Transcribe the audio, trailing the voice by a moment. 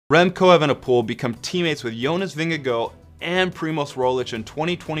Remco Evenepoel become teammates with Jonas, Vingegaard and Primož Roglič in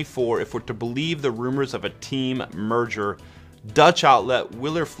 2024 if we're to believe the rumors of a team merger. Dutch outlet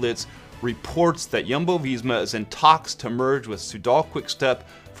Wielerflits reports that Jumbo-Visma is in talks to merge with Soudal Quickstep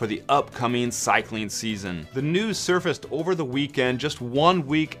for the upcoming cycling season. The news surfaced over the weekend, just 1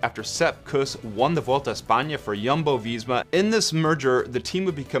 week after Sepp Kuss won the Volta a España for Jumbo-Visma. In this merger, the team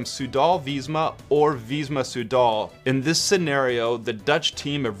would become Soudal-Visma or Visma-Soudal. In this scenario, the Dutch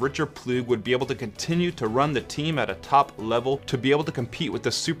team of Richard Plug would be able to continue to run the team at a top level to be able to compete with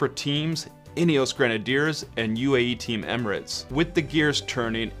the super teams Ineos Grenadiers and UAE Team Emirates. With the gears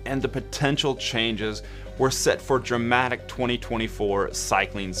turning and the potential changes, we're set for a dramatic 2024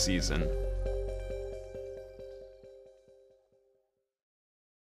 cycling season.